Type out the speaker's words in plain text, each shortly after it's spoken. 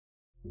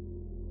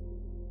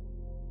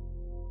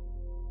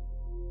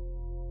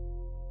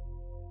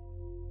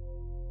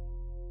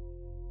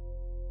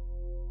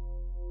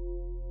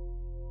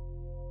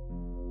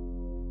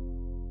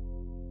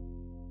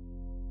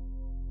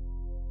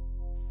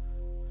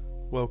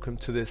Welcome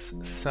to this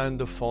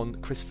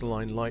Sandophon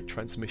crystalline light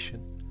transmission,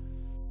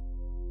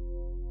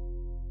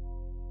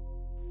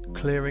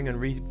 clearing and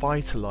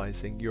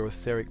revitalizing your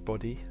etheric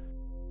body,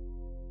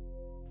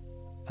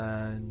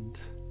 and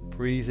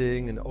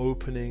breathing and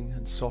opening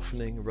and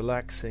softening,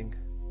 relaxing.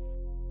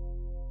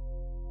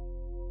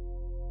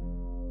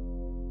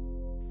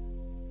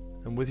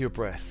 And with your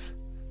breath,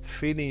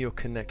 feeling your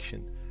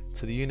connection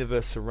to the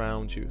universe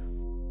around you.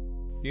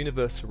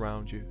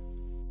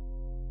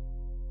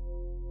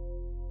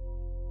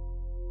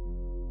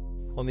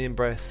 On the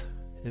in-breath,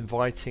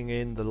 inviting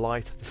in the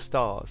light of the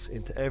stars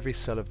into every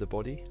cell of the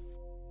body.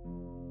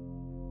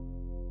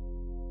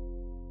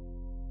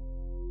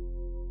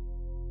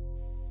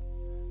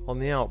 On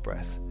the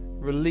out-breath,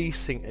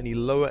 releasing any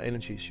lower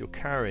energies you're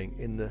carrying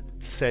in the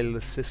cellular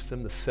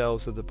system, the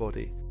cells of the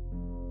body.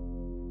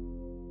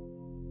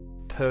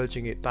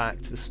 Purging it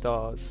back to the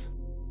stars.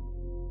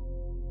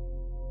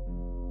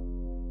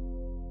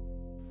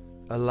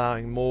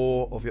 Allowing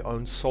more of your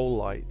own soul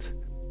light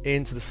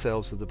into the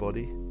cells of the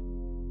body.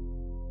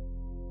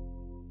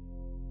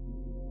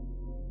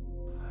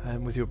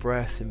 And with your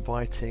breath,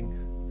 inviting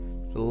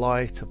the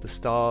light of the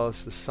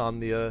stars, the sun,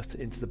 the earth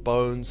into the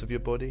bones of your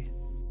body.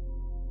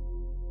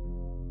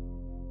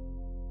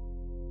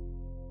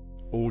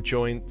 All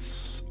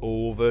joints,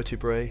 all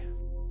vertebrae,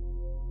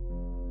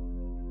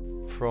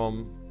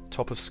 from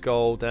top of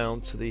skull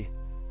down to the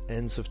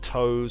ends of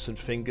toes and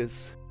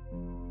fingers.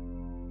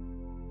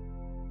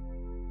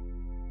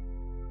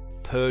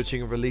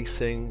 Purging and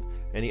releasing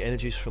any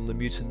energies from the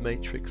mutant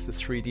matrix, the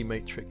 3D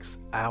matrix,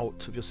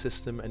 out of your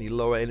system, any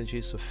lower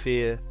energies of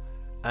fear,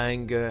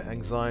 anger,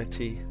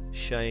 anxiety,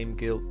 shame,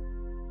 guilt.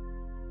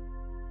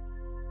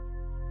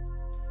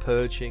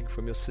 Purging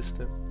from your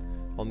system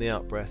on the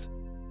out breath.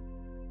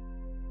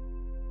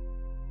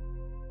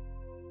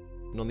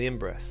 And on the in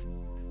breath,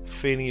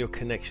 feeling your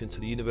connection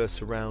to the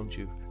universe around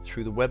you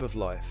through the web of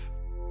life.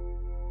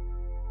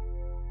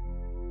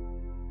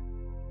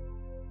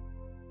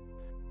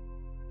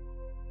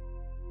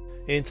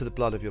 Into the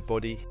blood of your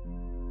body.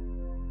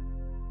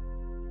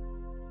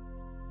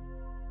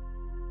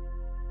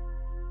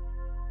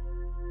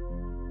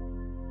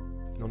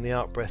 And on the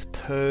out breath,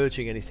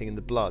 purging anything in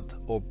the blood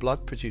or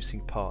blood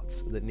producing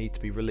parts that need to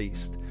be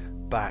released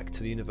back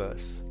to the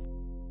universe.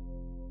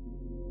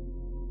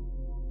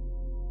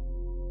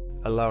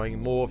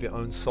 Allowing more of your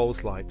own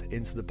soul's light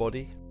into the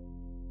body.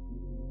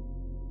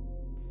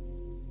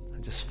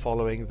 And just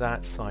following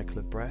that cycle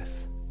of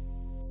breath.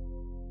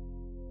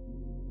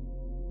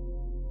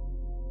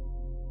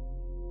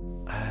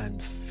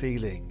 And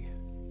feeling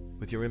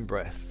with your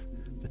in-breath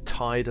the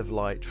tide of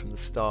light from the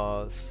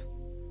stars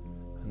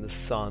and the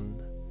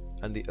sun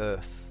and the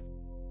earth.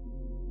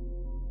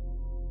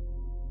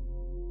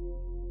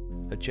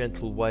 A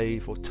gentle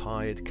wave or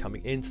tide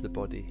coming into the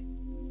body.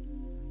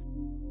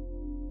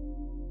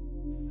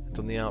 And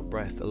on the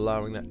out-breath,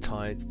 allowing that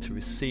tide to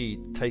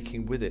recede,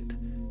 taking with it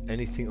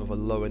anything of a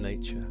lower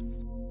nature.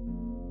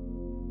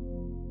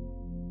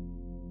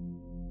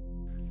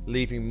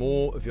 Leaving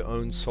more of your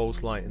own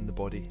soul's light in the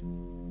body.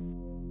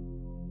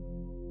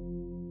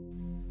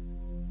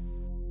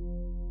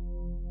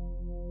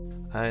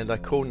 And I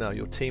call now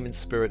your team in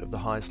spirit of the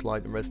highest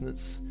light and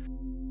resonance.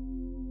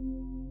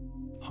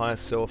 Higher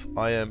self,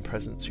 I am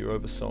presence, your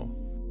oversoul.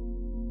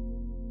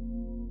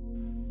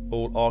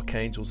 All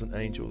archangels and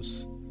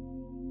angels.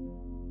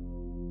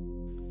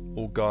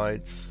 All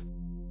guides.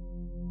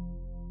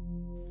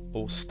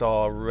 All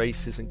star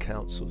races and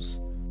councils.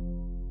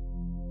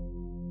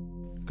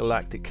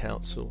 Galactic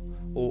Council,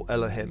 all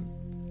Elohim,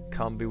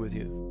 come be with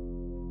you.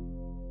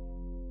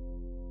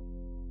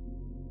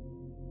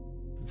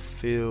 And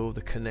feel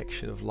the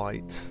connection of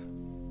light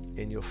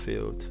in your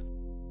field.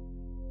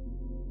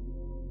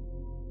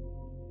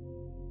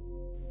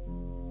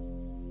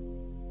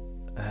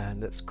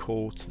 And let's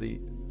call to the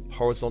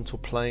horizontal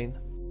plane,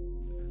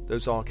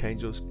 those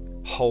archangels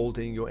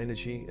holding your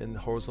energy in the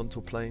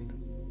horizontal plane.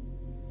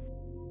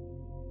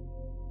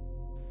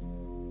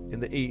 In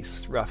the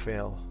east,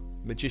 Raphael,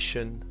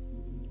 magician,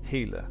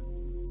 healer,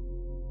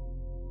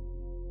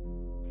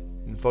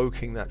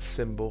 invoking that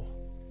symbol,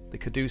 the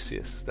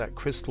caduceus, that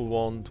crystal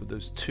wand with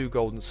those two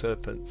golden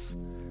serpents,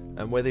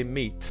 and where they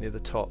meet near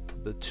the top,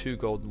 the two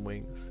golden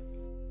wings.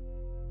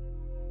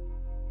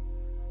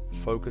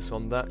 Focus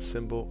on that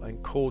symbol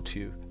and call to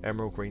you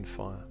emerald green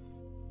fire.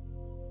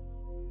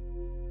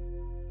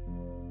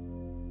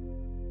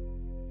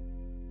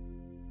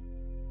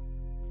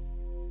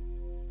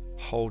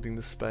 Holding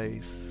the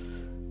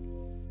space.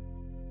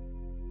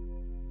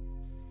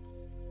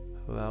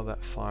 Allow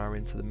that fire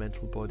into the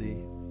mental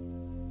body.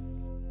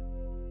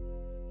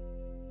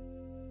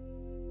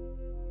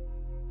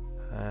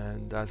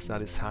 And as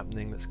that is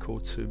happening, let's call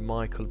to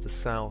Michael of the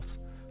South,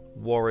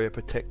 warrior,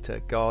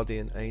 protector,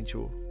 guardian,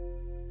 angel.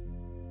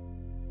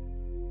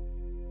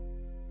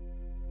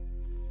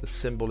 The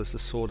symbol is the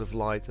sword of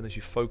light, and as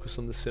you focus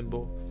on the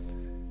symbol,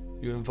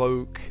 you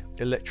invoke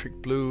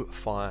electric blue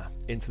fire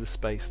into the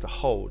space to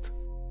hold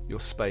your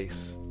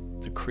space,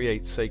 to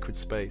create sacred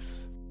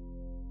space.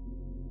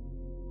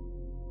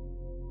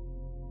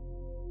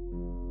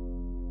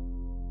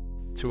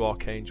 2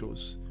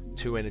 archangels,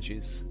 2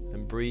 energies,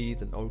 and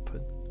breathe and open.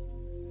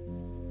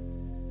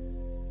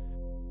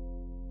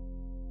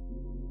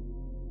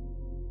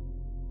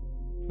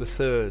 The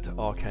 3rd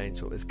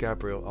archangel is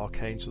Gabriel,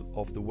 archangel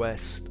of the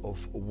west,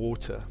 of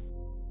water,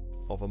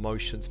 of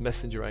emotions,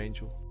 messenger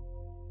angel.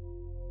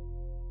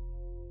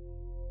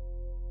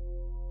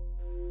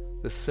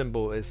 The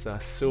symbol is the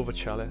silver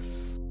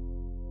chalice.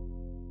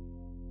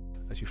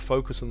 As you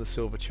focus on the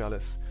silver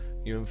chalice,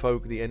 you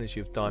invoke the energy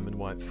of diamond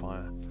white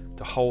fire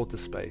to hold the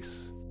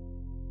space.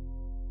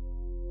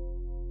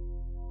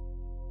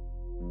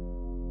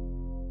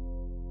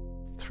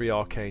 Three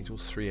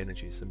archangels, 3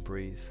 energies, and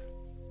breathe.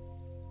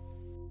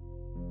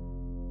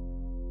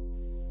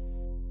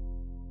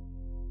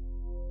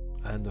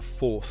 And the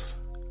 4th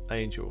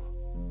angel,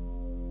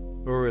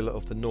 Uriel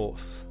of the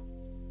north,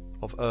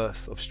 of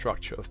earth, of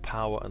structure, of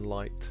power and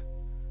light.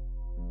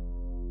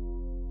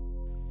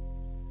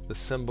 The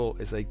symbol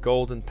is a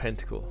golden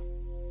pentacle,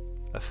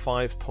 a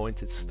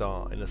 5-pointed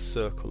star in a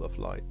circle of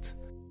light.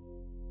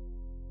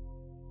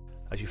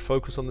 As you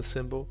focus on the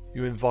symbol,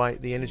 you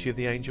invite the energy of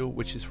the angel,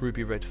 which is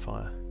ruby red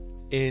fire,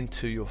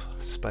 into your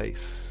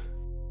space.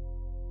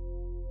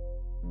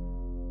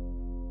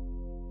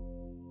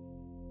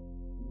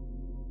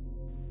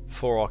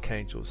 Four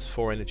archangels,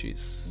 4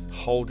 energies,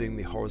 holding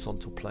the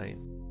horizontal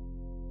plane.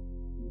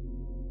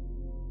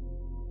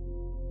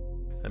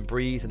 And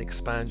breathe and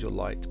expand your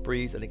light,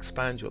 breathe and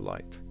expand your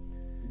light.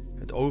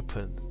 And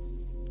open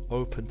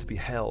to be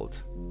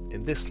held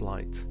in this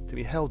light, to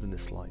be held in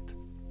this light.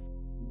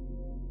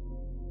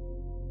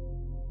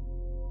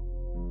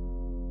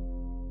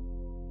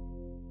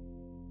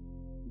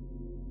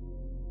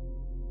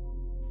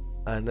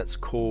 And let's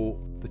call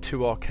the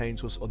 2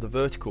 archangels of the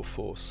vertical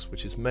force,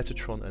 which is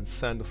Metatron and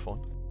Sandalphon.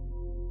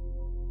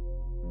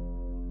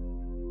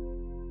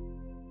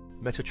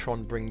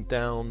 Metatron, bring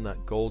down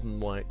that golden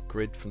white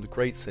grid from the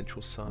great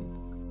central sun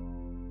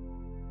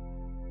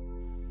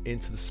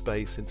into the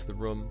space, into the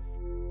room,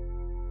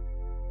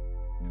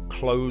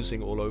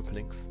 closing all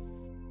openings.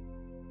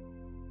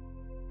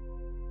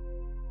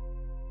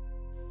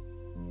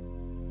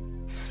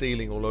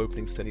 Sealing all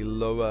openings to any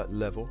lower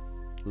level,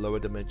 lower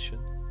dimension.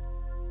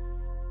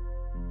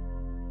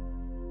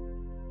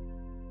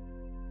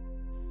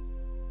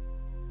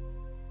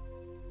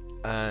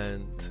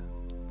 And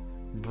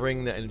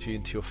bring that energy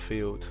into your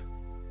field,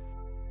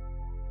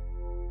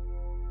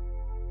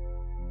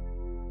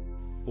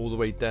 all the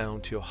way down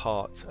to your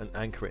heart, and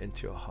anchor it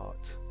into your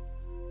heart.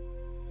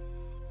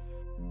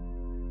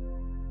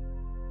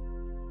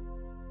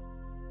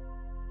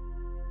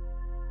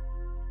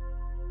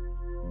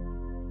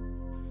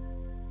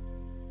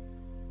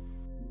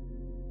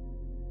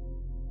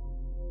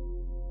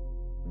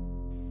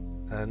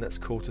 And let's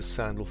call to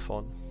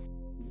Sandalphon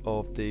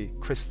of the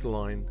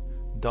crystalline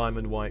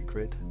diamond white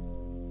grid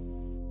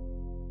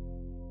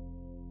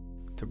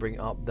to bring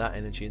up that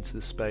energy into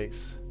the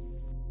space.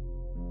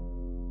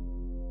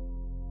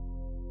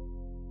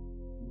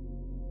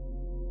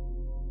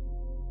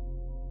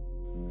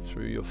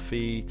 Through your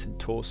feet and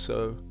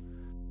torso,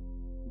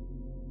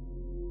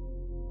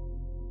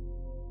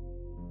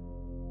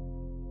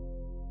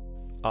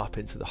 up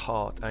into the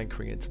heart,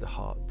 anchoring into the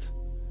heart.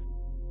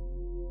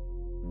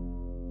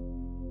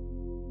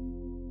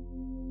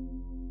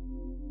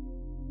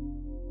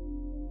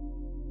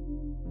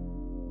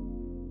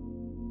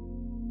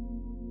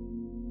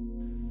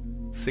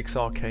 Six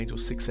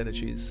archangels, 6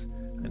 energies,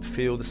 and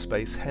feel the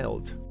space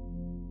held.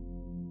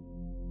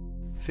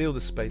 Feel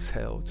the space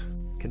held,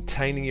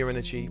 containing your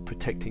energy,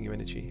 protecting your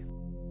energy.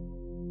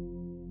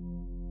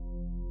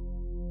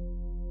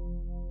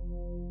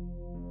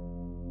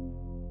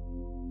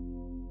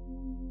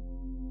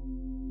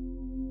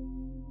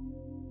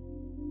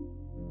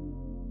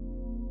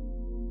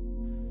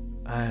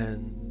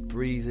 And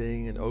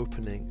breathing and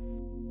opening.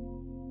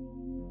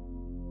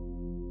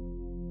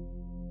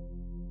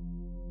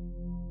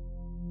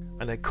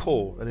 And then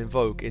call and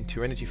invoke into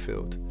your energy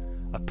field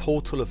a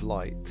portal of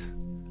light,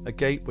 a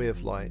gateway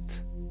of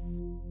light.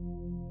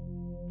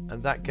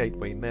 And that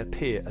gateway may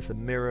appear as a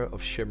mirror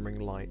of shimmering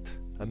light,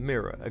 a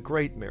mirror, a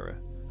great mirror,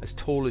 as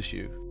tall as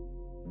you.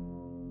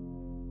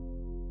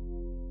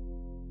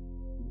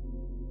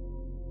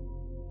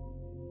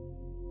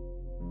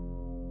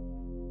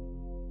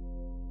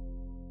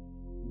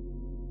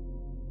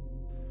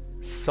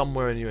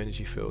 Somewhere in your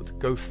energy field,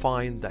 go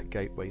find that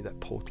gateway, that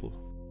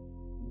portal.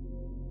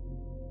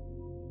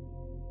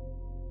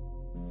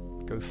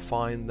 Go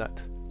find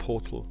that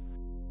portal.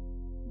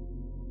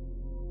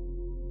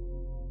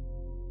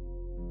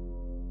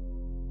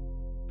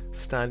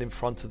 Stand in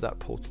front of that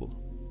portal.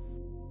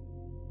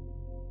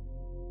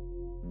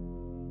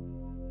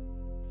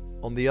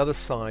 On the other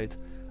side,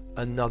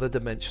 another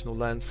dimensional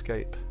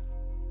landscape.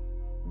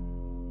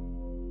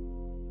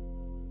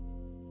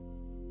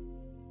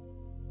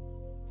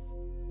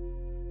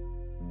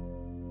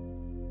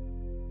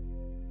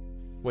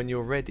 When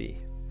you're ready,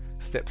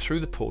 step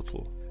through the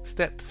portal.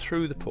 Step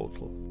through the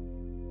portal.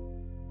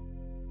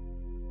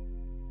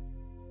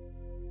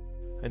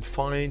 and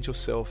find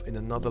yourself in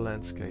another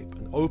landscape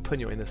and open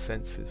your inner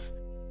senses.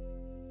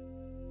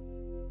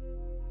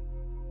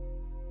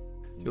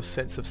 Your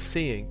sense of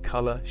seeing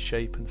colour,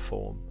 shape and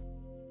form,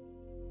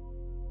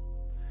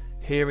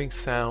 hearing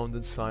sound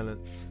and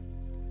silence,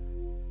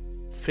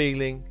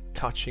 feeling,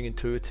 touching,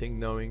 intuiting,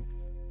 knowing,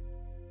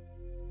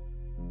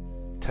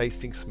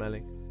 tasting,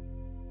 smelling,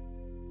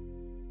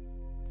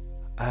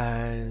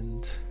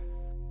 and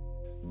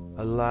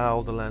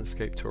allow the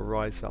landscape to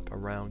rise up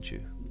around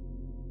you.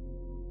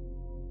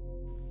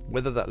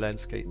 Whether that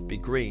landscape be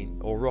green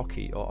or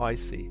rocky or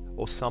icy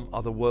or some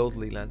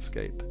otherworldly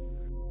landscape,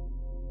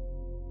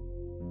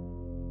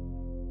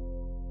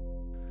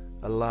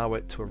 allow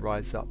it to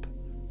rise up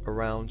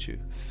around you,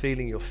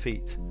 feeling your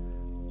feet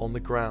on the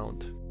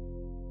ground.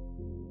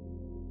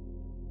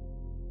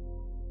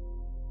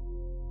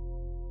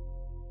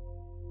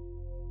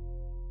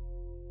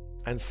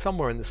 And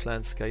somewhere in this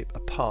landscape, a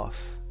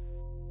path.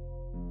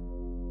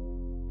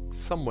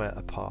 Somewhere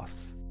a path.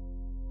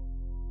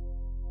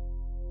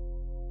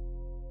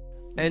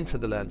 Enter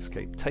the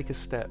landscape, take a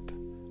step,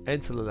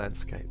 enter the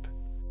landscape,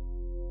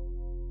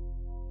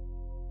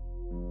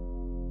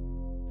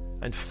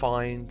 and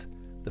find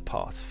the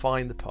path,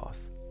 find the path.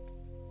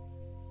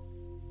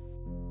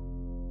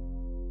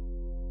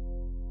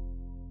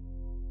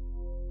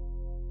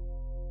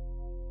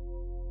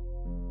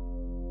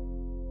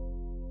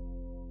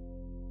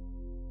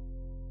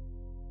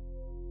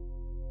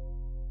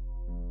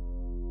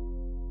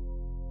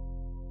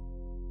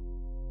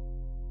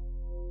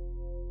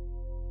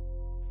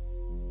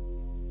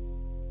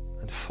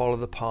 Follow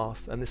the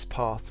path, and this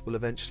path will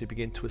eventually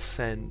begin to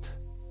ascend,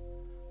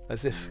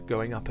 as if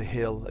going up a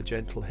hill, a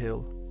gentle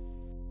hill.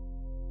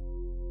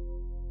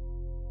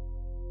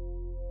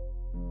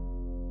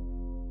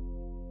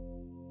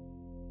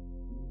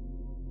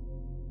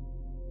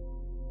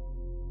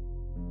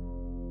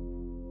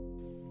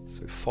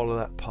 So follow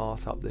that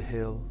path up the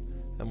hill,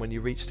 and when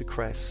you reach the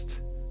crest,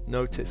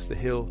 notice the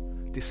hill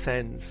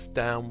descends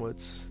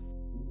downwards.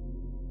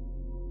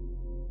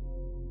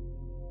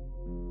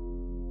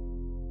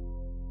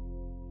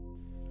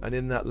 And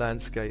in that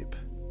landscape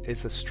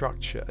is a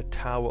structure, a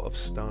tower of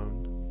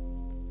stone,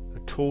 a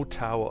tall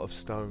tower of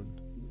stone.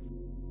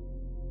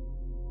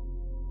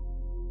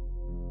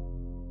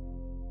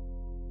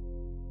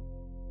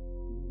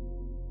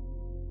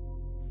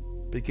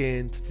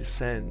 Begin to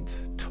descend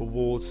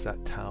towards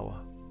that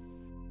tower.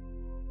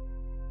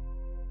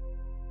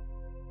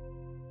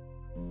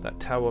 That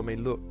tower may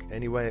look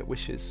any way it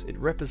wishes. It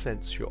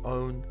represents your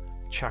own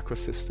chakra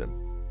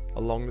system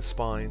along the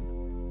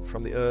spine,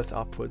 from the earth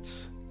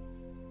upwards.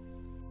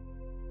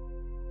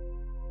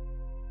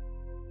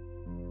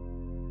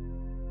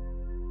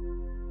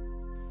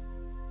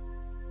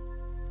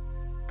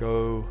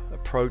 Go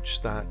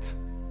approach that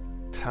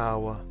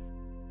tower.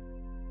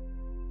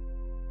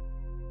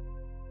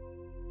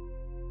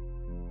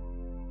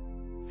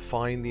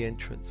 Find the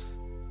entrance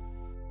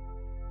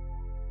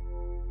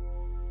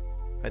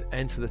and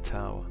enter the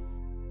tower.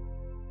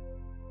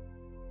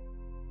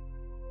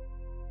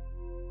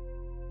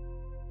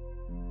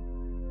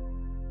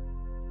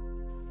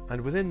 And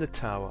within the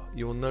tower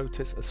you will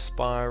notice a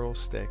spiral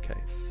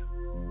staircase.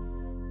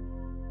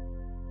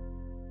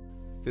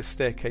 This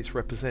staircase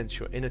represents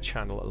your inner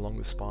channel along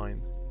the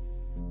spine.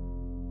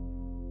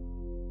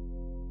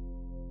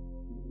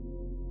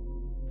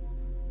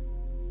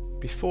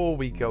 Before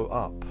we go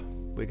up,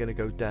 we're going to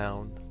go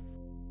down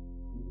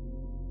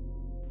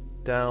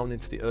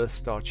into the Earth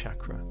Star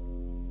Chakra.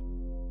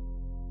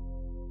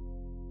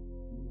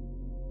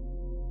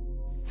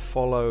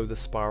 Follow the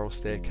spiral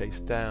staircase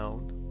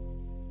down,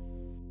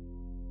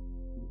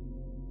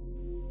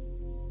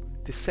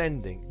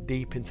 descending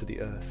deep into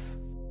the earth.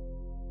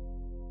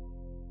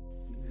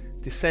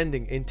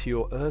 Descending into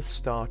your Earth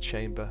Star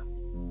chamber,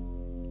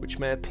 which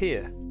may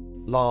appear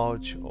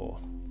large or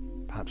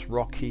perhaps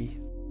rocky.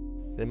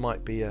 There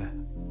might be a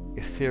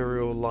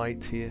ethereal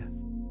light here.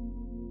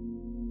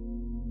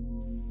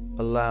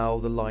 Allow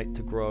the light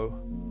to grow.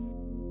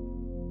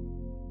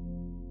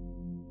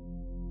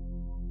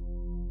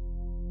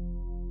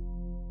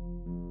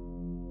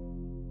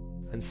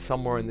 And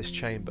somewhere in this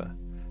chamber,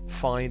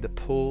 find a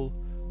pool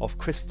of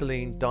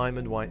crystalline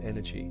diamond white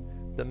energy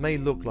that may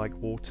look like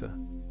water.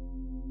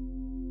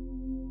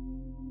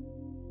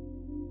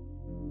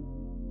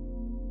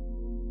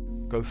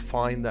 Go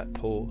find that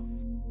pool.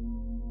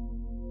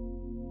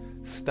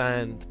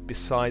 Stand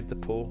beside the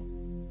pool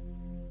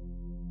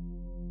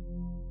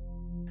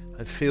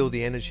and feel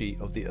the energy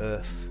of the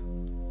earth.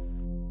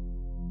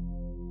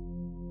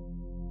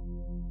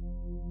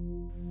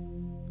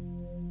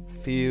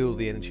 Feel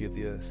the energy of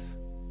the earth.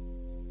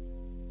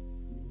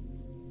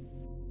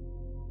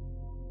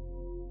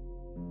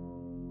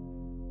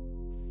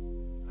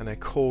 And I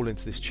call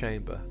into this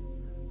chamber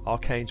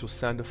Archangel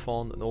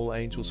Sandalphon and all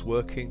angels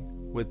working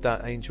with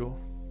that angel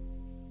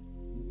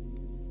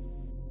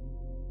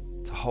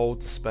to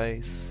hold the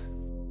space.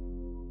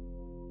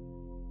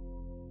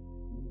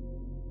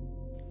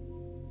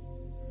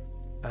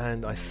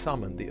 And I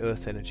summon the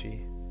earth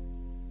energy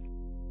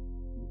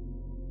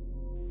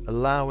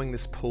allowing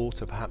this pull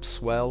to perhaps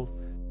swell.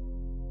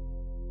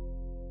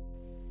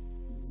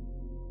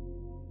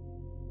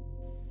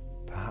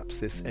 Perhaps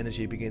this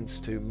energy begins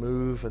to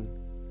move and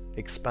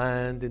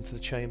expand into the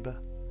chamber.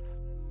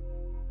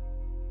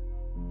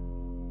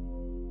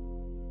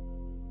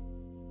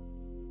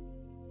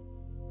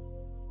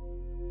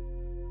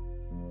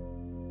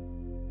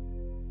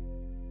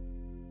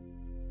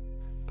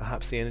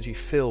 Perhaps the energy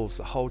fills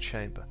the whole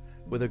chamber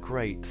with a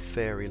great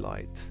fairy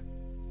light.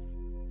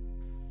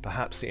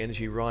 Perhaps the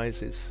energy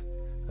rises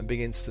and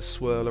begins to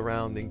swirl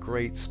around in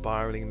great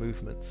spiraling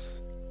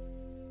movements.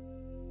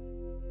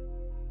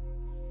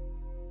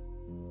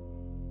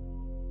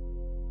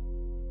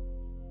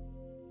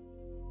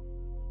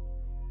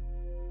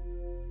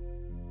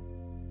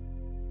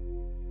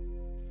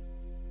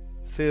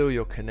 Feel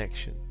your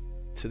connection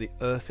to the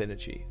earth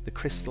energy, the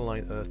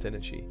crystalline earth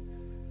energy,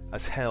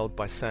 as held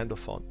by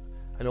Sandalphon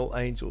and all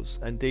angels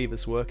and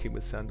devas working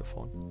with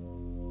Sandalphon.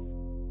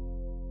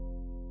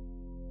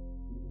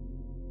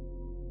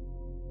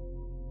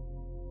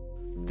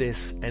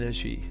 This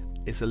energy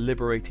is a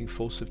liberating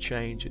force of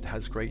change. It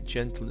has great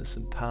gentleness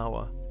and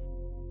power.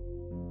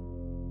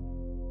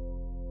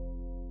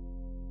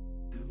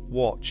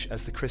 Watch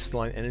as the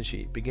crystalline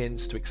energy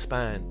begins to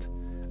expand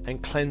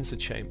and cleanse the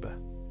chamber.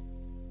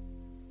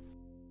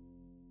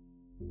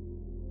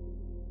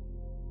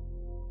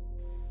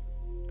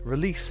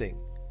 Releasing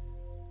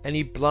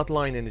any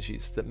bloodline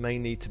energies that may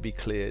need to be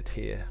cleared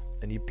here,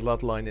 any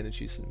bloodline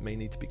energies that may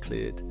need to be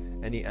cleared,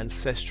 any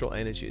ancestral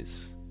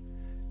energies,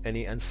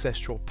 any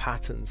ancestral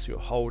patterns you're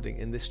holding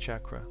in this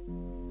chakra.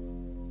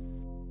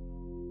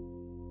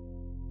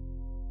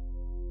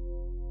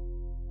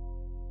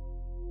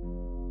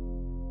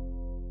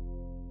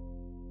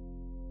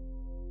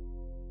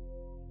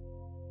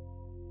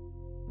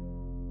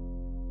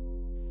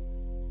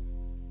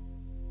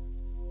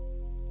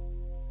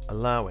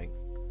 Allowing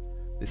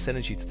this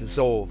energy to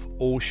dissolve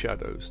all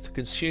shadows, to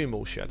consume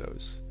all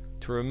shadows,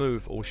 to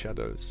remove all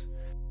shadows,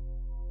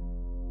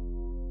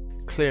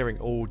 clearing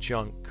all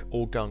junk,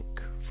 all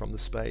gunk from the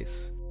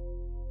space,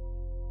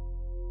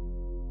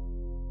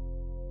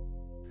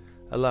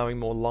 allowing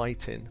more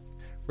light in,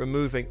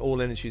 removing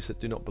all energies that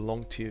do not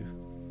belong to you.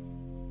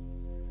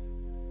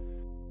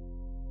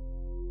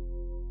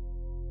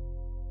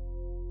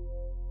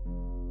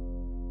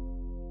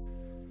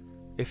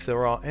 If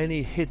there are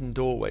any hidden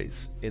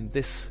doorways in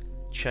this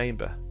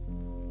chamber,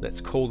 let's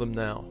call them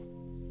now.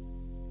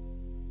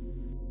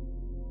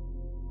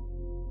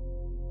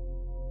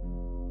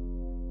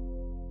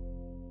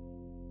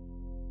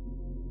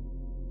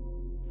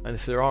 And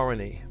if there are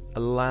any,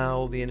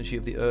 allow the energy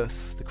of the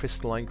earth, the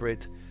crystalline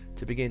grid,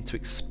 to begin to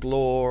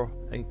explore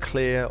and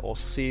clear or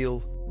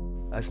seal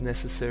as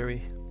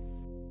necessary.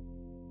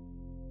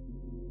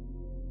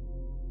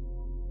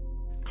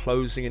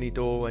 Closing any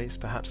doorways,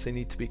 perhaps they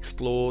need to be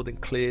explored and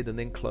cleared and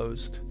then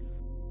closed.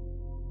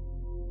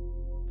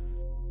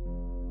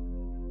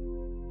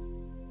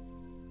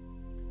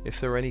 If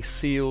there are any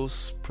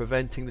seals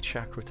preventing the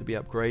chakra to be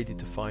upgraded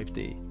to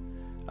 5D,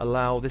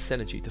 allow this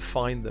energy to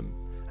find them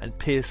and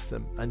pierce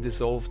them and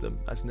dissolve them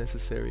as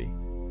necessary.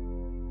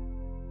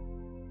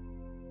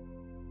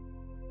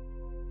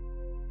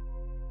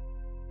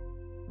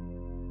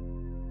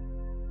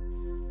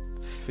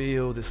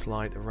 Feel this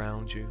light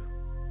around you.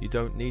 You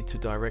don't need to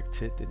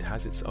direct it, it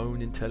has its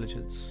own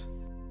intelligence.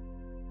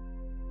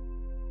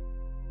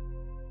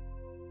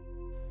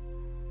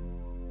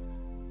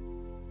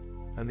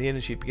 And the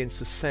energy begins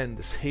to send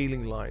this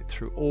healing light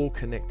through all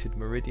connected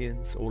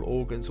meridians, all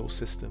organs, all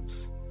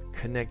systems,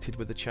 connected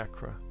with the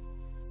chakra.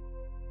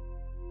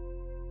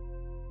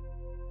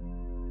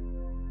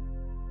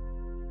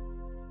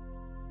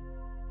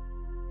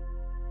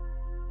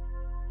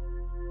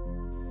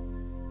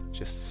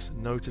 Just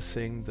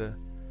noticing the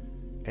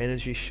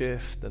energy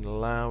shift and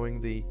allowing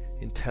the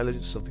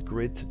intelligence of the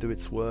grid to do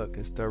its work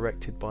as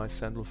directed by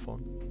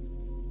Sandalphon.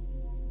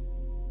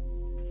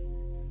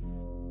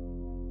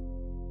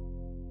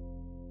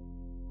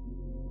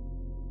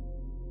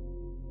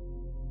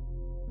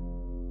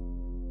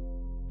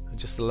 And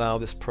just allow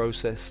this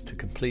process to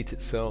complete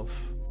itself.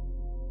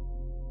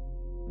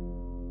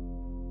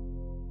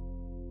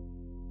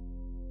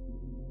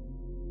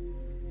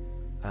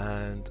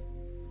 And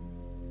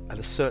at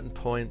a certain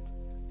point,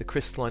 the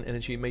crystalline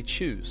energy may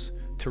choose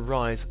to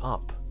rise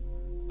up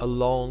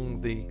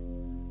along the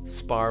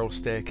spiral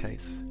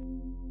staircase.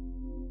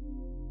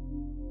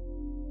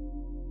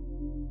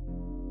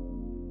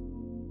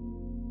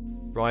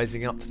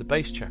 Rising up to the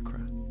base chakra.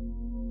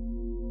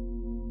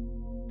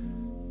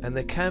 And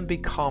there can be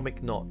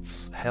karmic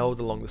knots held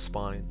along the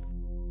spine.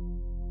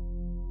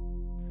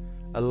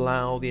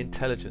 Allow the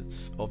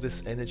intelligence of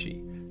this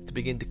energy to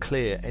begin to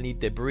clear any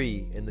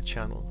debris in the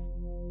channel.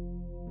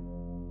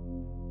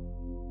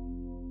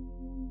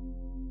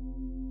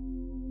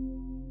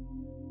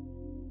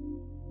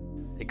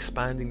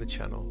 Expanding the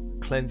channel,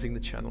 cleansing the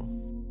channel.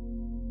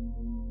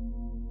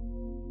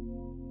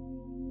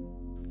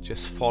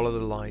 Just follow the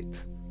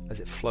light as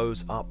it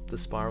flows up the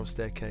spiral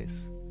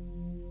staircase.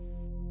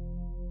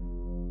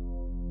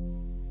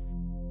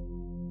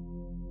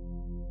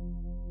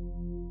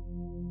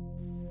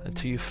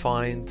 until you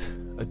find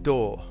a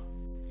door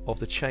of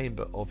the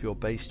chamber of your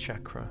base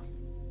chakra.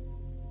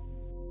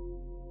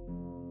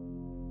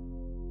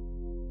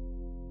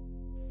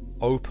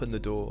 Open the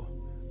door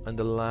and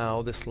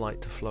allow this light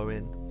to flow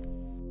in.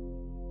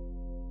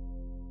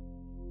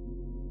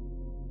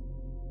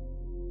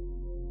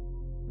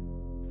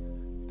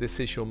 This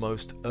is your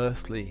most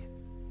earthly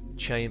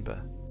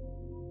chamber.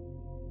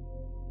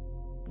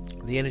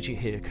 The energy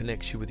here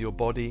connects you with your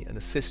body and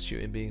assists you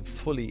in being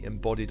fully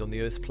embodied on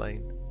the earth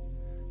plane.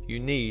 You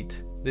need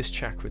this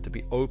chakra to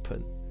be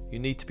open. You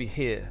need to be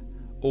here,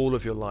 all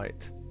of your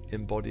light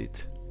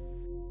embodied.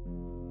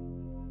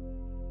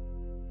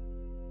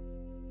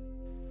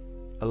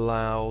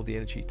 Allow the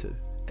energy to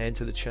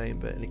enter the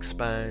chamber and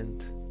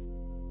expand.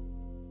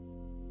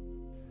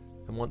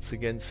 And once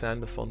again,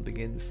 Sandalphon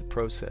begins the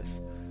process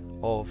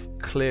of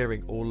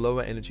clearing all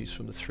lower energies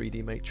from the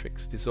 3D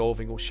matrix,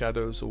 dissolving all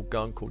shadows, all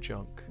gunk, all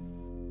junk.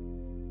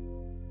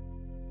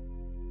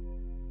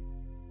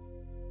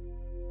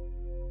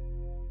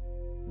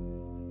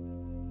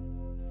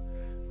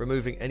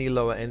 Removing any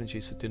lower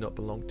energies that do not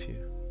belong to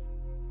you.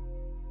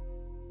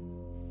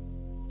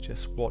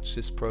 Just watch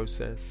this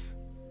process.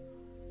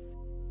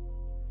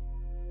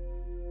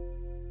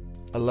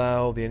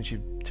 Allow the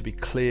energy to be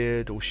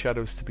cleared, all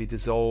shadows to be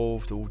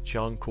dissolved, all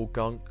junk, all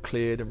gunk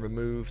cleared and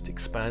removed,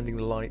 expanding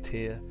the light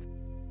here.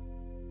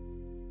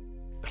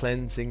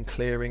 Cleansing,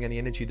 clearing any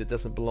energy that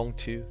doesn't belong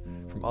to you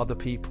from other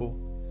people.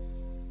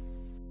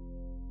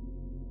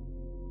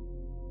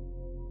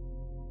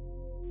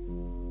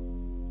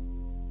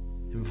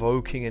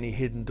 Invoking any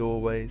hidden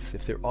doorways.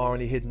 If there are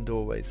any hidden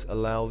doorways,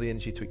 allow the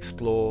energy to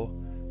explore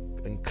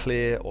and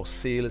clear or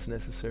seal as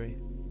necessary.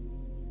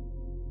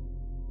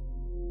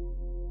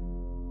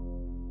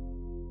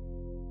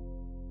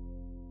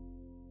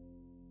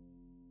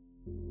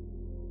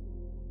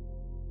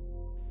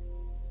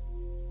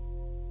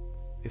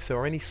 If there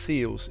are any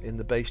seals in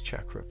the base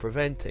chakra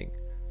preventing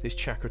this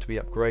chakra to be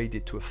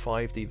upgraded to a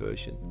 5D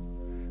version,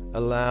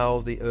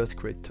 allow the earth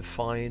grid to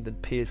find and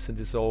pierce and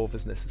dissolve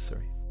as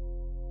necessary.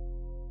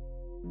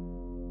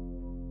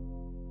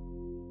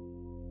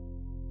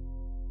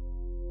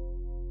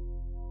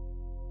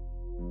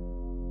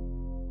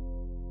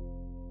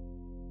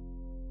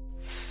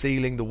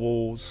 Sealing the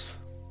walls,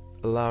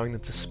 allowing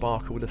them to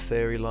sparkle with a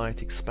fairy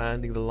light,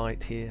 expanding the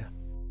light here.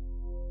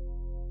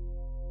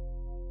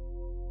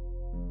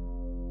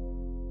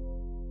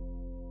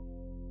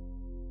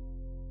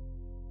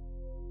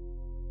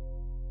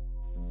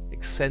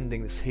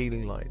 Extending this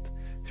healing light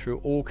through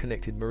all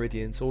connected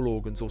meridians, all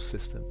organs, all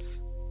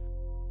systems.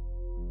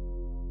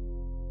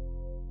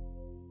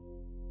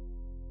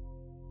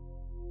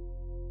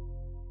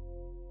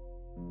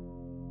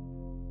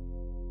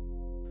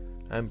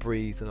 And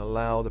breathe and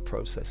allow the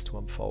process to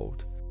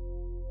unfold.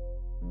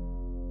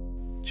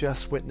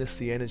 Just witness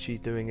the energy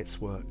doing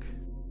its work.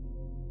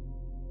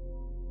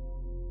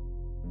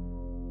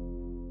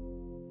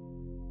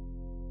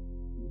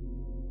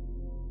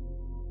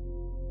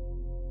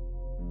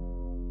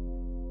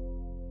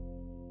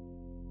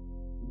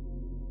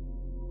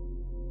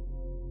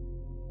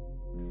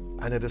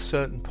 And at a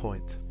certain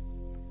point,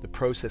 the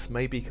process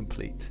may be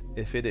complete.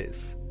 If it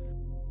is,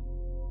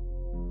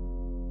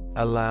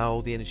 allow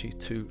the energy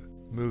to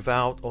move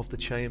out of the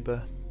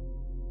chamber,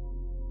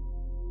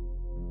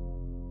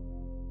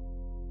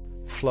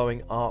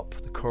 flowing up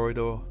the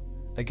corridor.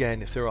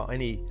 Again, if there are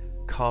any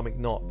karmic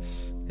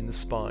knots in the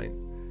spine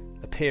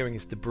appearing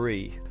as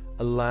debris,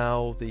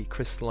 allow the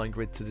crystalline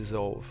grid to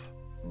dissolve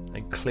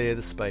and clear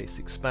the space,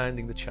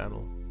 expanding the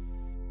channel.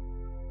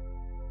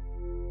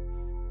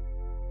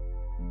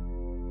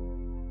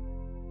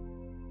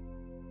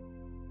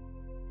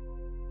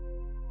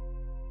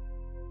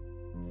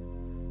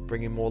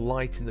 Bringing more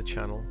light in the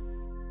channel,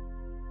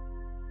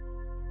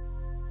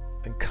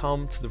 and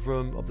come to the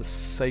room of the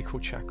sacral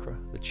chakra,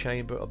 the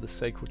chamber of the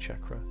sacral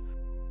chakra.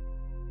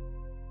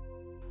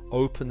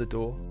 Open the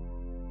door.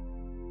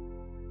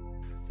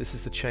 This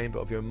is the chamber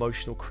of your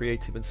emotional,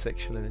 creative and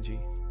sexual energy.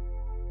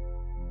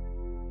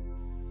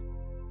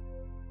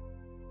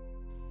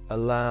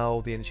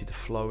 Allow the energy to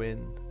flow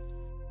in,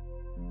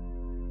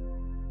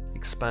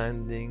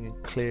 expanding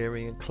and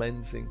clearing and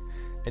cleansing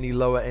any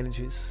lower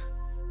energies.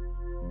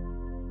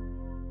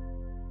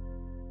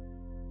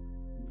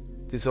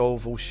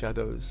 Dissolve all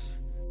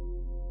shadows,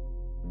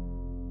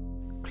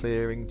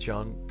 clearing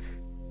junk,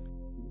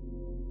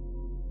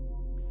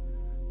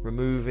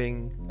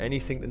 removing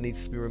anything that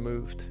needs to be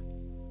removed.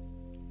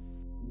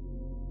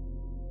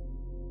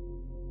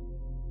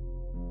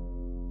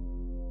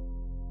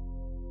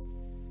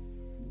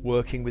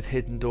 Working with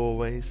hidden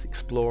doorways,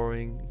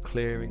 exploring,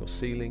 clearing or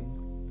sealing.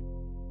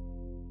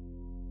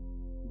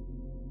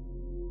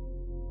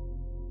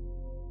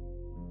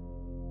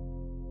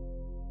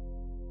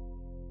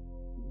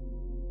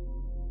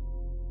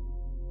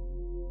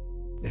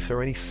 If there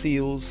are any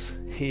seals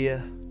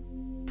here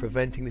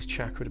preventing this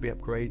chakra to be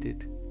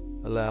upgraded,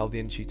 allow the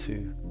energy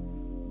to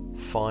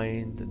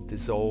find and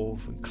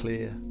dissolve and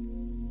clear.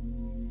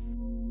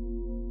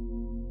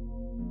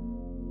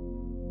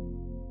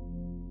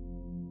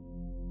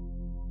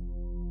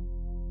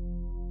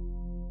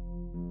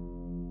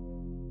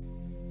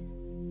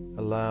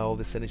 Allow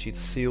this energy to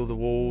seal the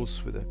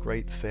walls with a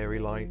great fairy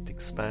light,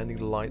 expanding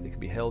the light that can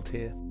be held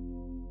here.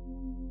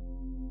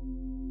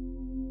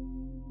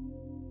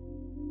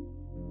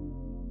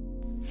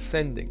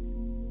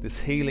 Sending this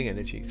healing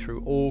energy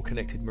through all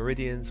connected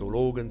meridians, all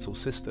organs, all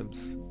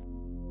systems.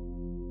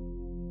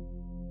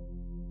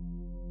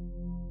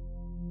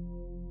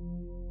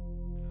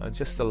 And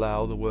just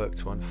allow the work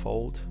to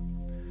unfold.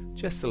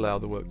 Just allow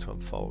the work to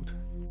unfold.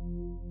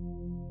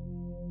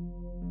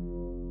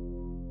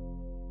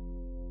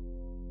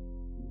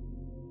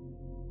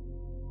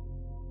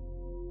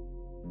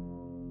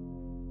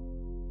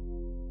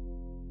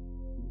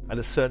 At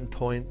a certain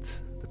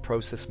point, the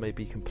process may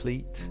be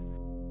complete.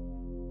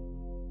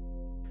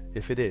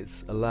 If it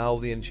is, allow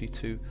the energy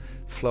to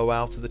flow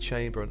out of the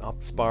chamber and up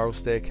the spiral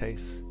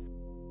staircase,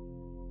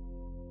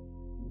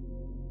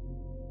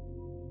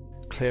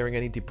 clearing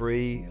any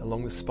debris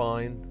along the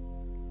spine,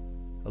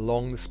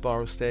 along the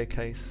spiral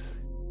staircase,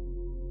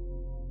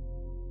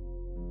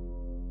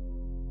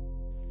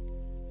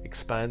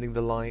 expanding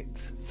the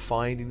light,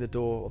 finding the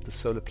door of the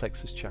solar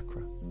plexus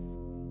chakra.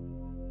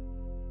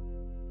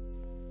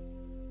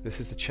 This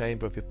is the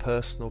chamber of your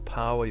personal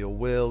power, your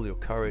will, your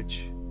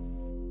courage.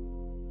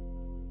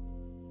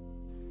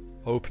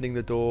 Opening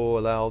the door,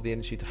 allow the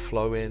energy to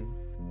flow in.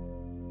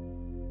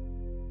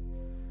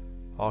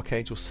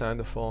 Archangel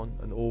Sandalphon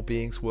and all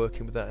beings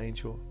working with that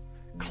angel,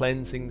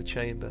 cleansing the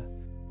chamber,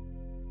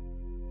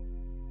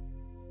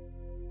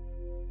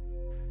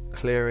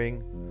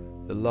 clearing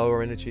the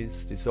lower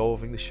energies,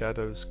 dissolving the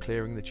shadows,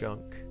 clearing the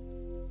junk.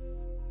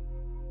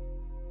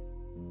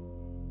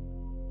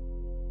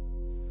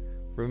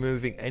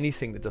 Removing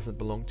anything that doesn't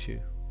belong to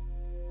you.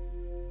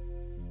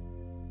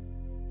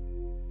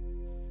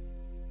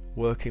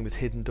 Working with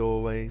hidden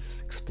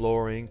doorways,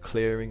 exploring,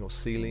 clearing or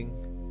sealing.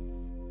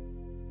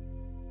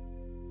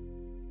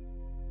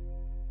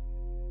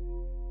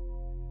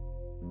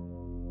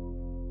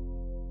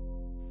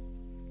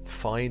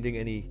 Finding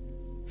any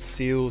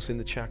seals in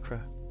the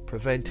chakra,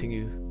 preventing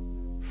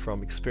you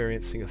from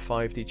experiencing a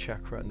 5D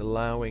chakra, and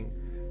allowing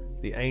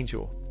the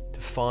angel to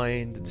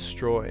find and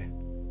destroy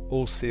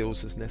all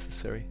seals as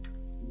necessary.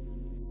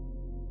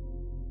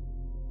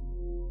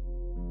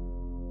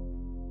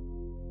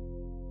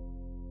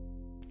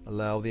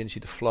 Allow the energy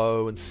to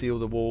flow and seal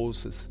the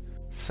walls as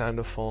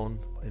Sandalphon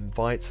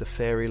invites a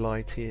fairy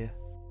light here,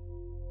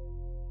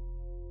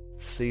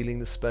 sealing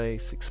the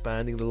space,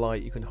 expanding the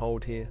light you can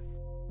hold here.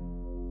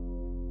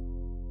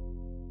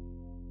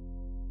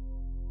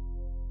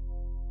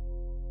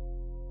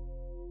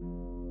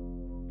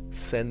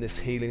 Send this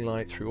healing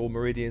light through all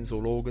meridians,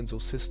 all organs, all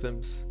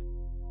systems.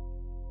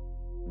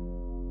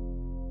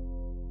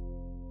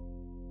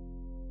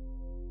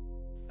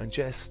 And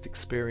just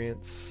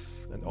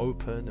experience and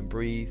open and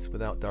breathe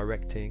without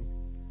directing,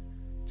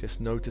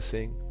 just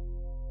noticing.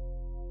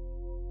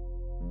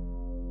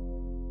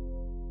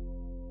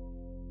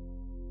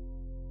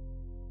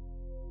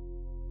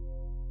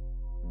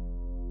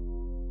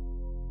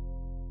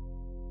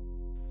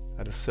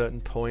 At a certain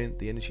point,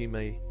 the energy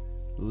may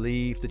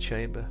leave the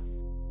chamber,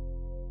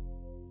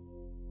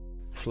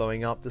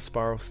 flowing up the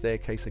spiral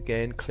staircase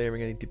again,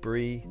 clearing any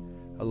debris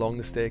along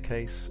the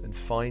staircase and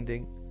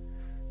finding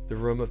the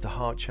room of the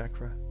heart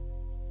chakra.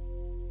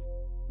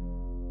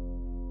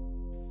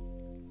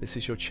 This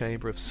is your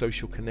chamber of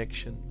social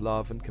connection,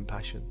 love and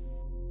compassion.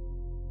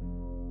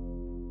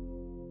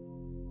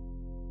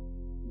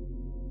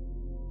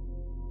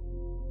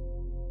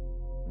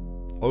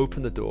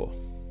 Open the door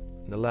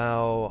and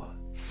allow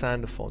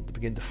Sandalphon to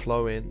begin to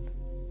flow in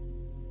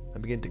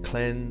and begin to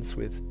cleanse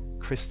with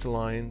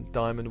crystalline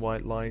diamond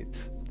white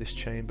light this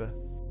chamber.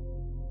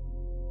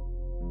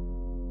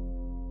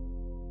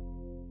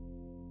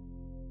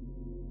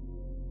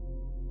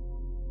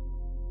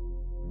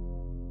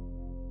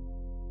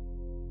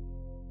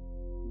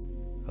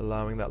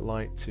 Allowing that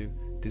light to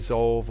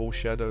dissolve all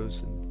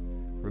shadows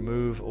and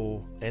remove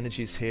all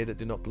energies here that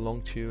do not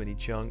belong to you, any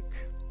junk.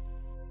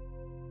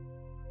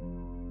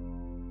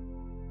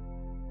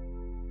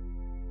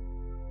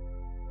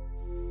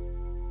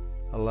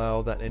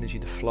 Allow that energy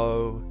to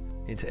flow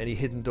into any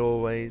hidden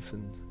doorways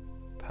and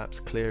perhaps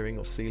clearing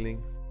or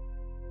sealing.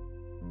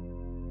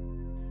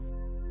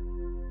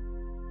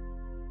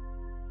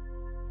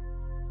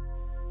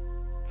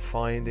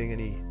 Finding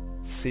any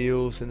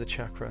seals in the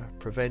chakra,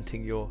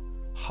 preventing your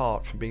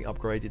heart from being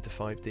upgraded to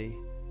 5D.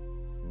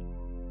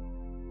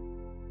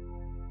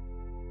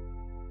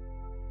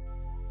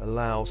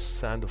 Allow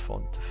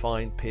Sandalphon to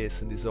find,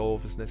 pierce and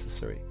dissolve as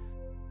necessary.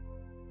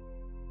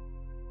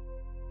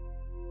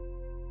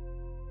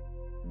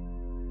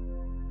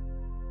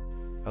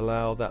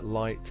 Allow that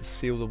light to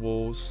seal the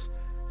walls,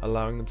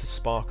 allowing them to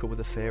sparkle with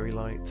a fairy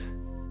light.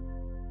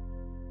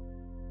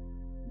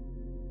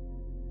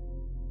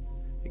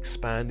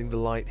 Expanding the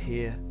light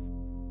here.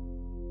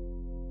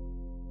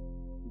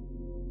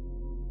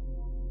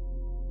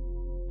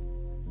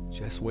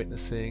 Just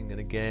witnessing,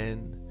 and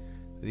again,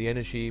 the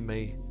energy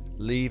may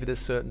leave at a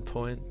certain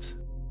point.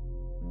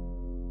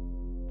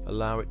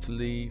 Allow it to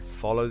leave,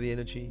 follow the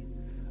energy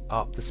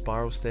up the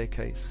spiral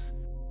staircase.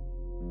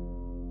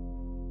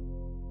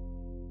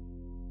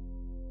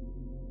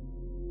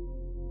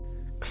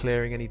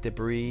 clearing any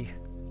debris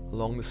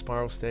along the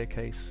spiral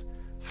staircase,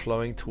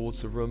 flowing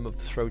towards the room of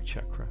the throat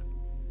chakra.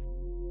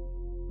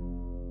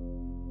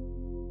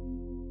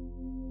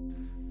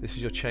 This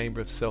is your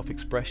chamber of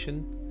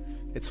self-expression.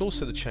 It's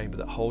also the chamber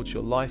that holds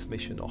your life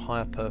mission or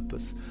higher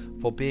purpose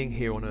for being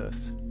here on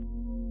earth.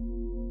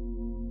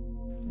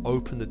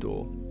 Open the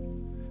door.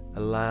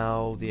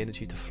 Allow the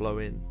energy to flow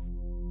in.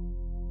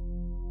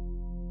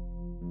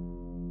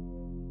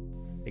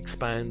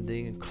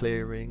 Expanding and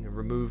clearing and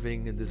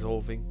removing and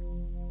dissolving.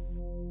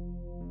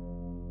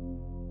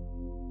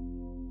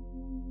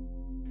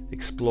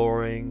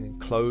 Exploring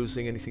and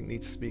closing anything that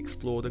needs to be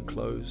explored and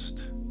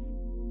closed.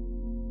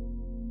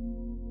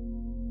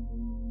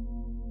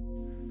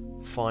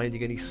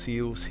 Finding any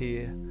seals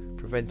here,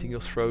 preventing your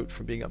throat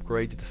from being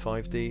upgraded to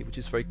 5D, which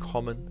is very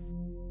common.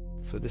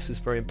 So this is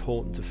very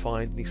important, to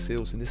find any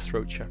seals in this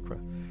throat chakra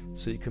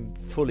so you can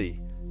fully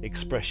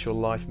express your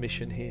life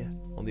mission here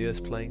on the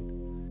earth plane.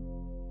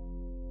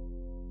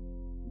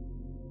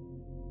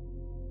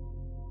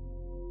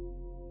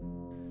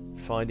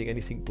 Finding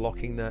anything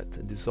blocking that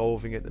and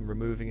dissolving it and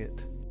removing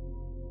it.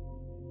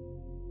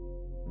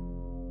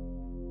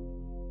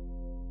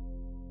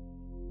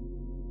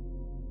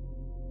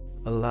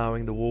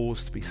 Allowing the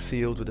walls to be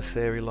sealed with a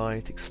fairy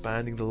light,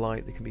 expanding the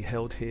light that can be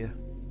held here.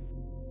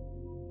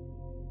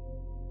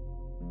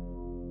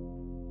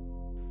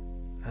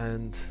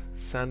 And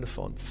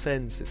Sandalphon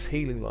sends this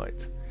healing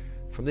light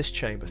from this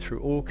chamber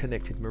through all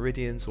connected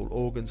meridians, all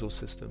organs, all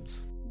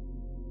systems.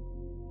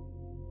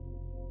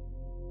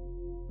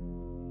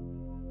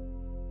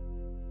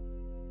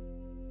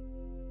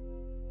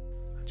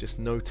 Just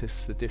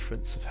notice the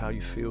difference of how you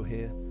feel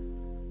here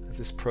as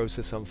this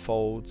process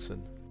unfolds,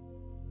 and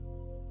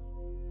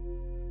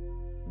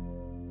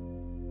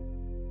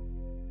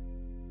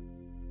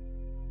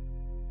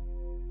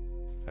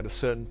at a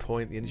certain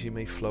point the energy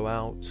may flow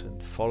out,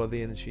 and follow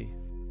the energy.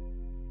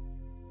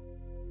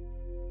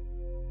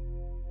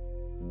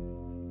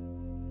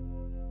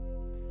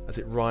 As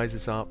it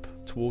rises up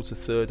towards the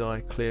third eye,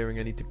 clearing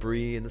any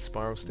debris in the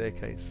spiral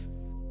staircase.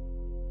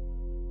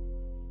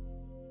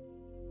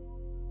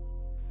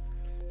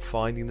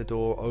 Finding the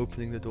door,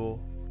 opening the door.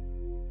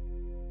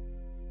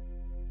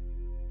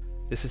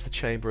 This is the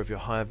chamber of your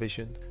higher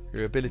vision,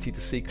 your ability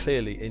to see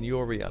clearly in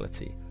your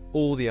reality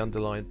all the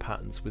underlying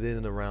patterns within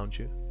and around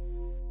you.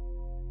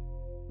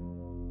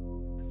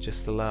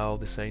 Just allow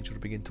this angel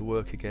to begin to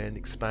work again,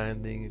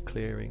 expanding and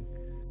clearing,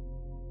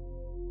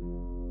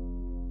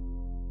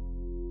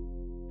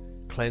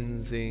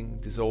 cleansing,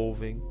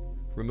 dissolving,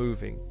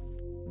 removing.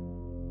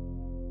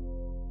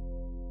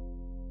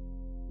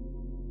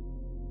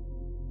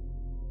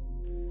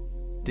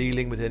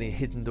 Dealing with any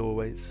hidden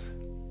doorways.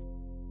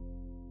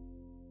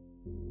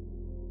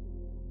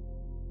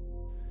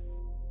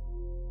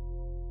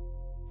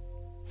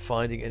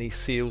 Finding any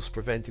seals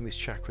preventing this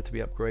chakra to be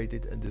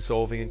upgraded and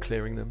dissolving and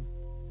clearing them.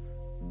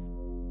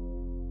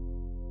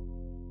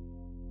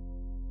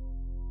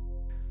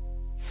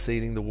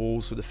 Sealing the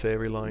walls with a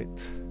fairy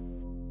light.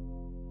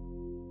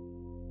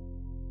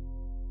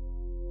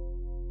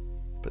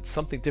 But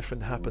something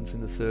different happens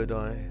in the third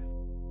eye.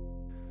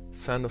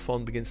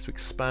 Sandalphon begins to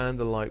expand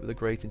the light with a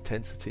great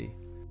intensity,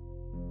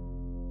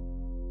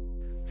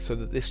 so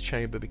that this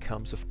chamber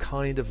becomes a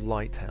kind of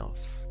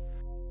lighthouse,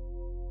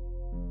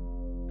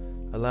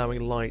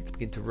 allowing light to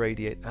begin to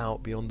radiate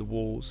out beyond the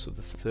walls of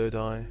the third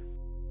eye.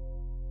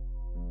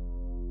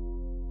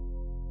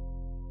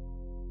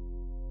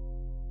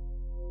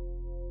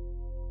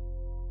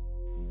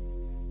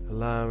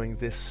 Allowing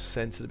this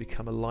center to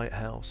become a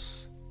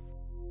lighthouse,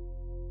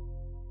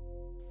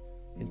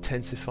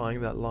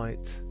 intensifying that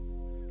light.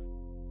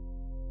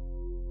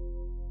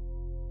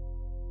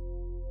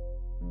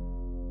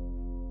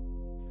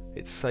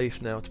 It's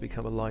safe now to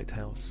become a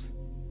lighthouse.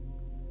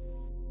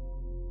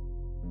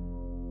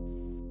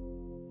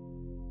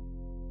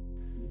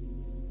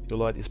 Your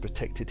light is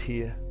protected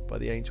here by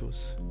the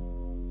angels.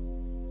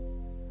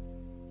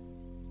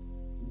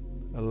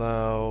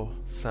 Allow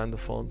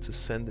Sandalphon to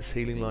send this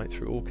healing light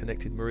through all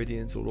connected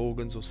meridians, all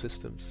organs, all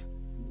systems.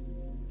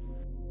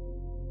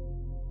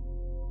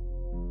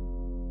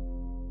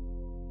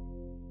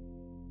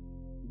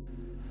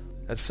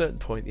 At a certain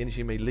point, the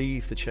energy may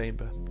leave the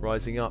chamber,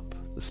 rising up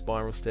the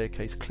spiral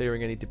staircase,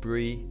 clearing any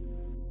debris.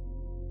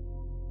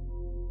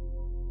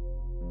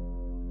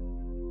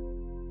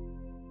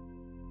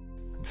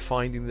 And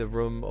finding the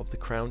room of the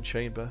crown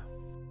chamber.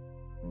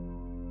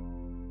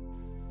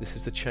 This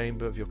is the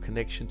chamber of your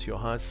connection to your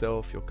higher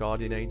self, your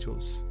guardian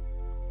angels.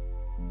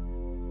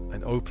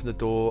 And open the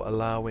door,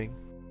 allowing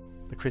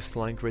the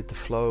crystalline grid to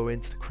flow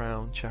into the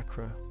crown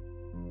chakra.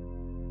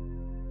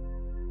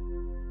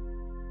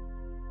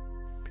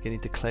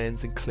 Beginning to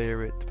cleanse and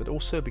clear it, but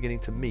also beginning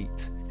to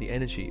meet the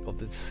energy of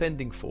the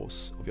descending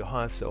force of your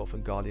higher self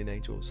and guardian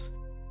angels.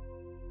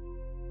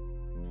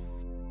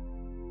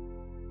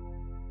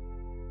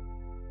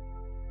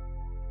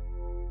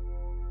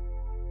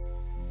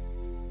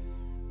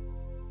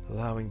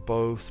 Allowing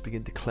both to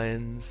begin to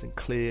cleanse and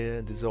clear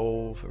and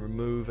dissolve and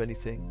remove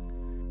anything.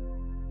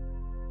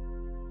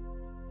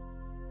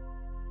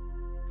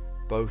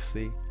 both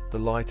the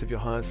light of your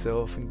higher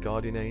self and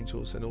guardian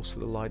angels, and also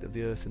the light of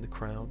the earth in the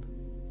crown.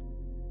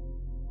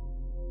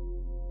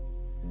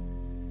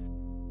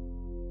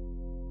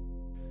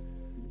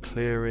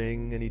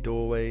 Clearing any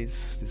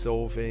doorways,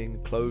 dissolving,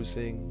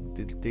 closing,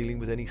 dealing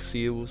with any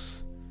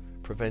seals,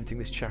 preventing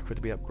this chakra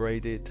to be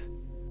upgraded.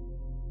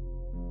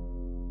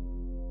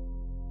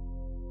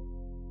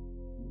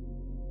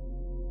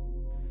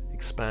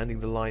 Expanding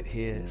the light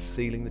here,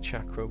 sealing the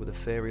chakra with a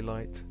fairy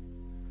light.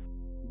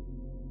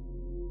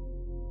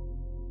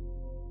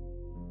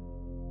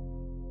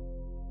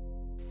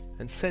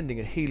 And sending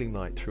a healing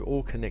light through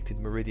all connected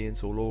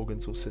meridians, all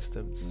organs, all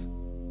systems.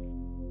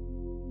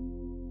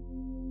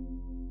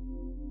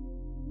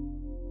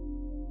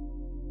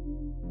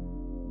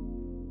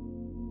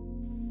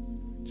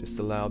 Just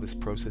allow this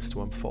process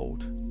to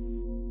unfold.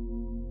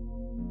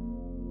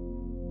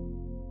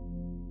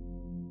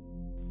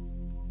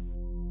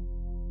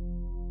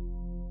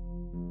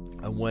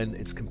 And when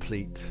it's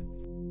complete,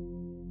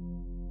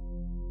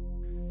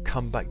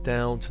 come back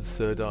down to the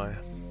third eye,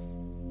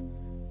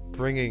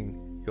 bringing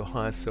your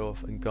higher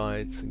self and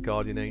guides and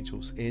guardian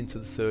angels into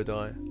the third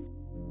eye,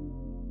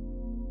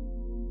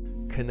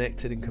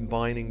 connected and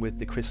combining with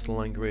the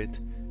crystalline grid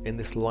in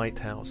this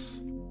lighthouse.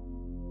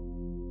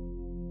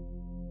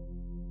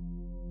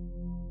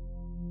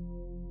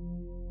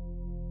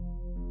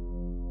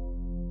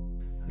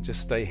 And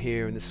just stay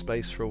here in this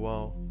space for a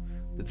while.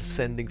 The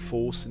descending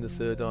force in the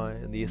third eye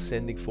and the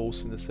ascending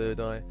force in the third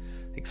eye,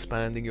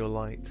 expanding your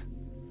light.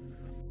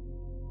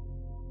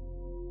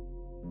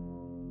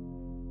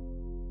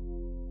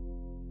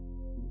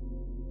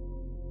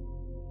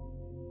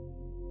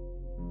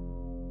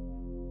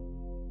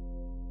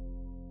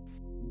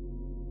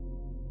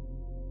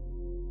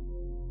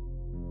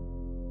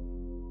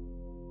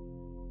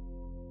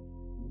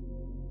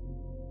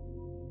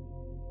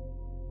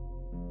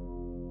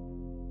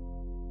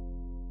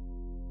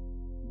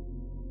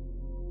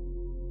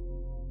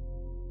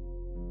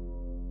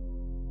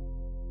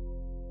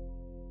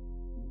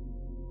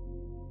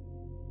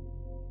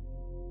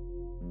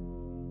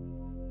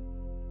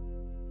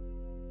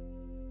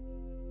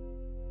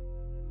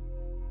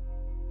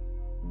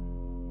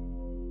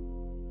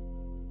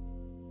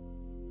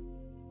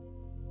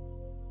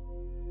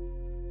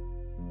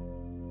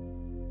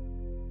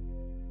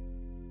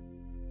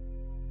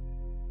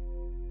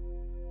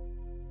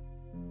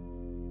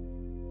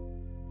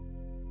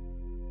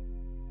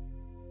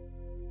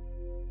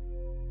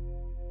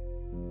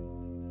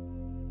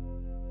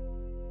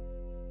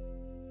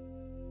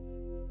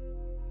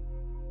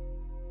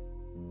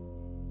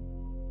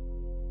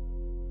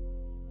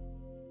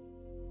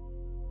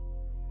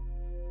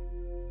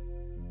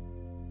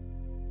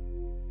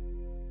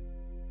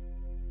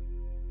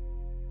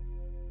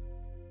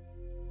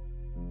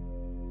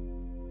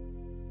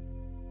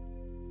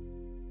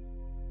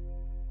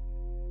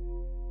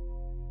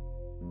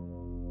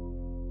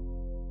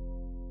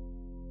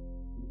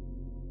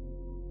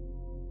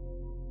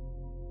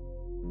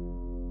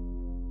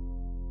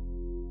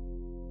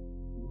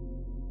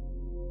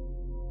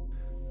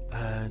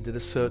 And at a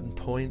certain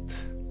point,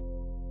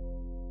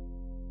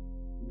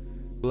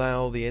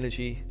 allow the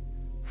energy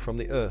from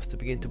the earth to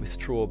begin to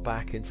withdraw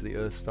back into the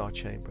earth star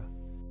chamber,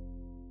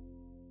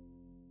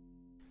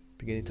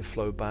 beginning to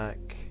flow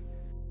back.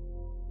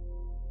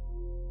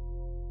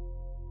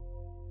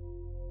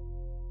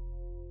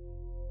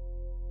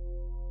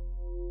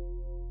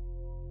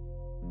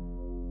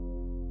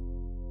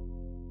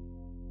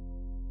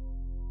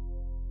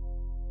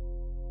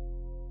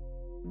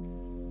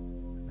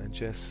 And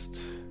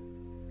just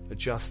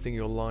adjusting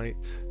your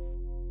light.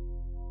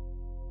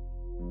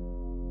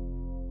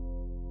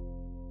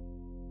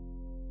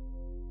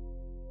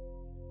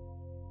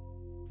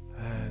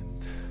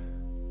 And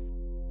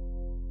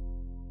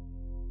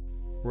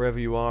wherever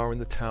you are in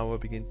the tower,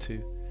 begin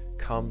to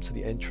come to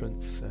the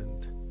entrance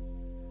and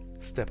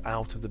step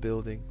out of the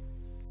building.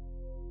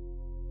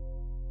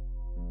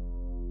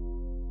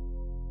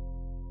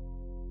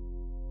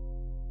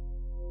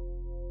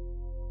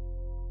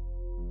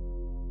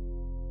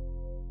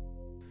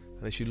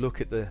 And as you look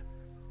at the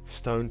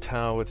stone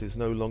tower, it is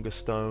no longer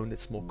stone,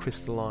 it's more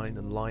crystalline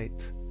and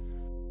light.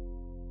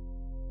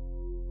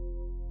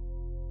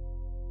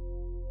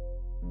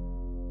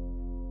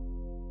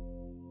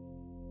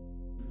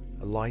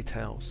 A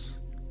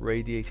lighthouse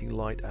radiating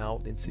light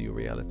out into your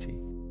reality.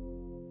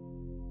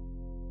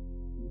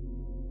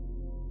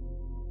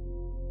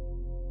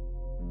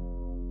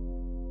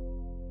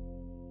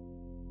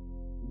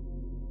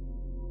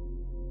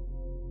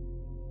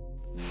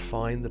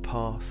 Find the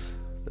path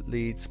that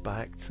leads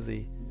back to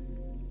the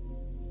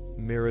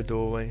mirror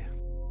doorway.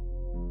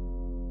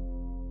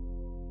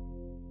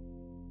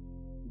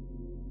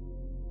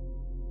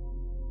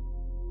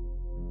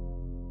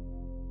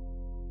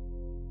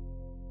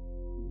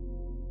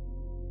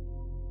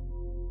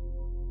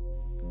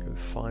 Go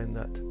find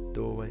that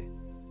doorway.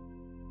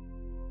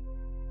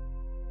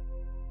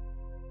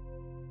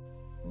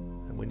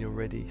 And when you're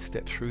ready,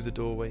 step through the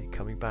doorway,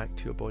 coming back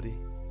to your body.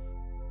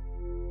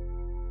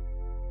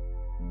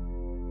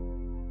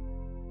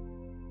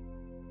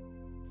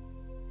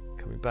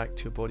 Coming back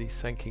to your body,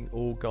 thanking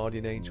all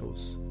guardian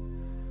angels,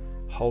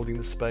 holding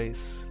the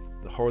space,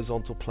 the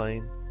horizontal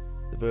plane,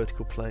 the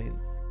vertical plane,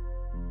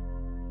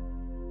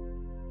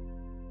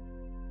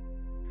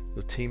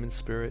 your team in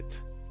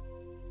spirit,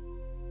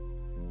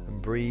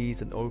 and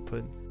breathe and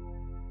open.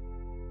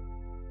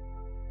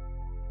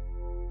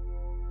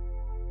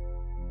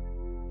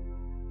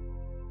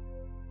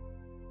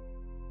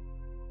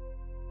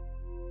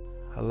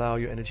 Allow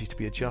your energy to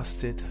be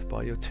adjusted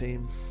by your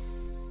team,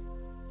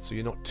 so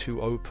you're not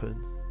too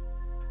open.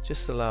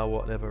 Just allow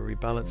whatever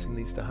rebalancing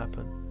needs to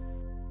happen.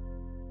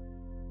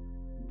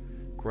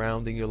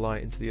 Grounding your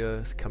light into the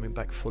earth, coming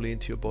back fully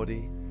into your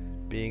body,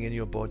 being in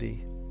your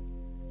body.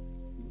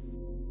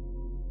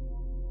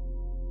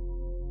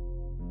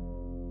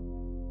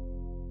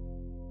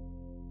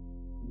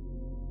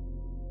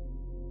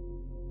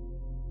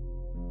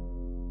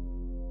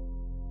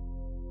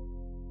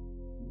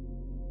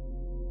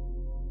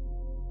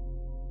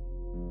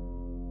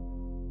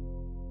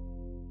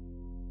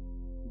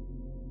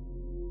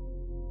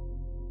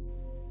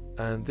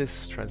 And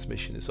this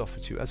transmission is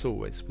offered to you, as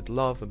always, with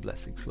love and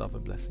blessings, love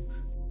and blessings.